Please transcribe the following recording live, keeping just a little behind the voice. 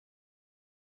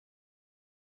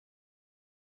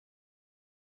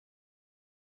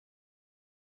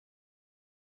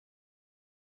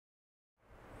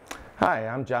Hi,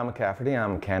 I'm John McCafferty.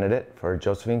 I'm a candidate for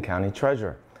Josephine County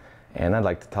Treasurer, and I'd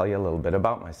like to tell you a little bit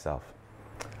about myself.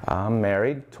 I'm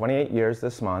married, 28 years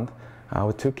this month,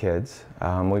 with 2 kids.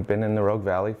 We've been in the Rogue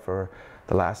Valley for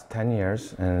the last 10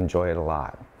 years and enjoy it a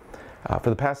lot. For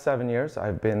the past 7 years,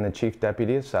 I've been the Chief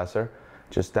Deputy Assessor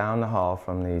just down the hall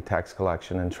from the Tax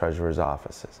Collection and Treasurer's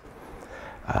offices.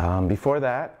 Before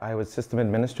that, I was System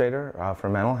Administrator for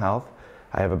mental health.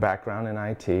 I have a background in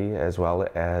IT as well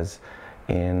as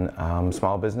in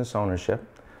small business ownership.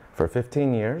 For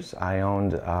 15 years, I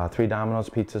owned 3 Domino's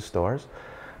pizza stores,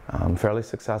 fairly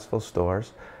successful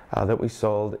stores that we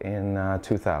sold in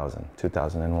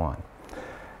 2001.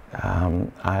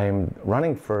 I'm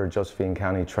running for Josephine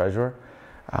County Treasurer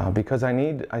because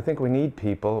I think we need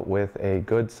people with a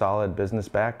good, solid business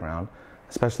background,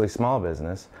 especially small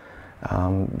business,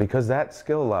 because that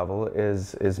skill level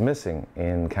is missing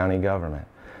in county government.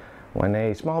 When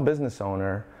a small business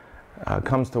owner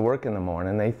comes to work in the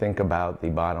morning, they think about the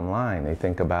bottom line. They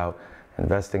think about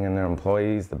investing in their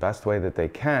employees the best way that they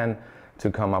can to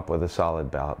come up with a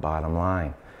solid bottom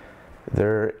line.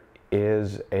 There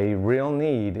is a real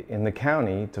need in the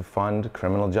county to fund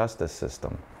criminal justice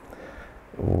system.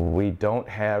 We don't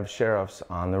have sheriffs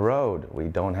on the road. We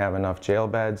don't have enough jail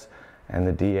beds, and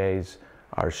the DAs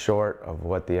are short of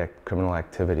what the criminal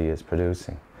activity is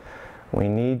producing. We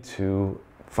need to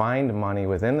find money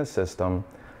within the system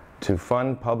to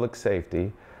fund public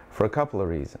safety for a couple of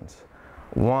reasons.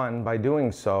 One, by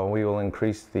doing so, we will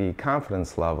increase the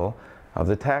confidence level of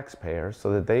the taxpayers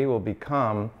so that they will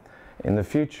become, in the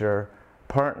future,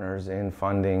 partners in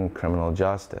funding criminal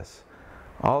justice.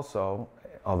 Also,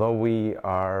 although we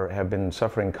have been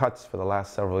suffering cuts for the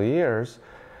last several years,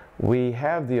 we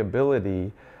have the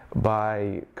ability,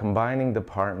 by combining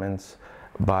departments,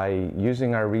 by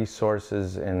using our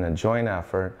resources in a joint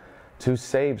effort, to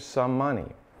save some money.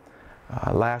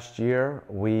 Last year,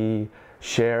 we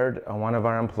shared one of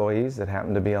our employees that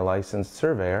happened to be a licensed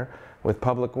surveyor with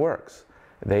Public Works.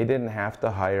 They didn't have to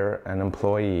hire an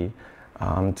employee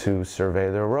to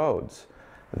survey their roads.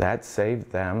 That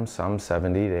saved them some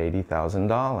 $70,000 to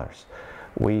 $80,000.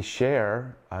 We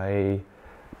share a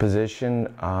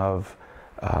position of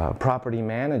property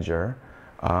manager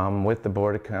with the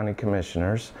Board of County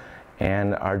Commissioners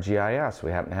and our GIS.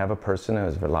 We happen to have a person who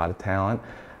has a lot of talent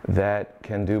that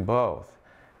can do both,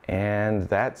 and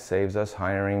that saves us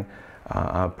hiring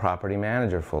a property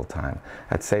manager full-time.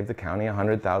 That saved the county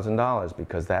 $100,000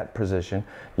 because that position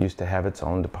used to have its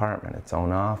own department, its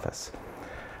own office.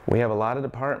 We have a lot of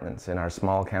departments in our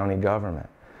small county government.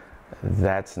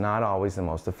 That's not always the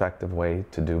most effective way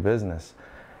to do business,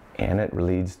 and it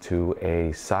leads to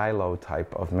a silo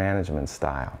type of management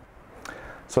style.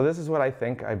 So this is what I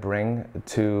think I bring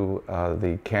to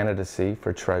the candidacy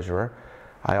for treasurer.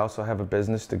 I also have a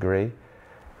business degree.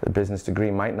 The business degree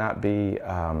might not be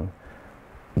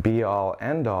be-all,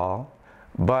 end-all,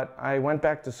 but I went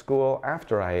back to school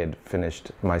after I had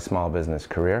finished my small business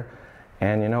career,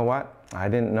 and you know what? I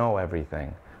didn't know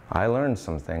everything. I learned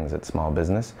some things at small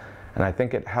business, and I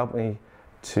think it helped me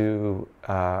to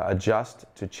adjust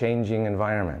to changing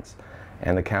environments.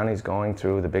 And the county's going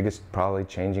through the biggest, probably,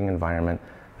 changing environment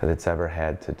that it's ever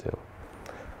had to do.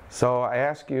 So I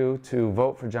ask you to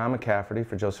vote for John McCafferty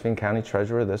for Josephine County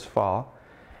Treasurer this fall,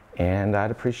 and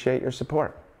I'd appreciate your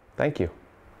support. Thank you.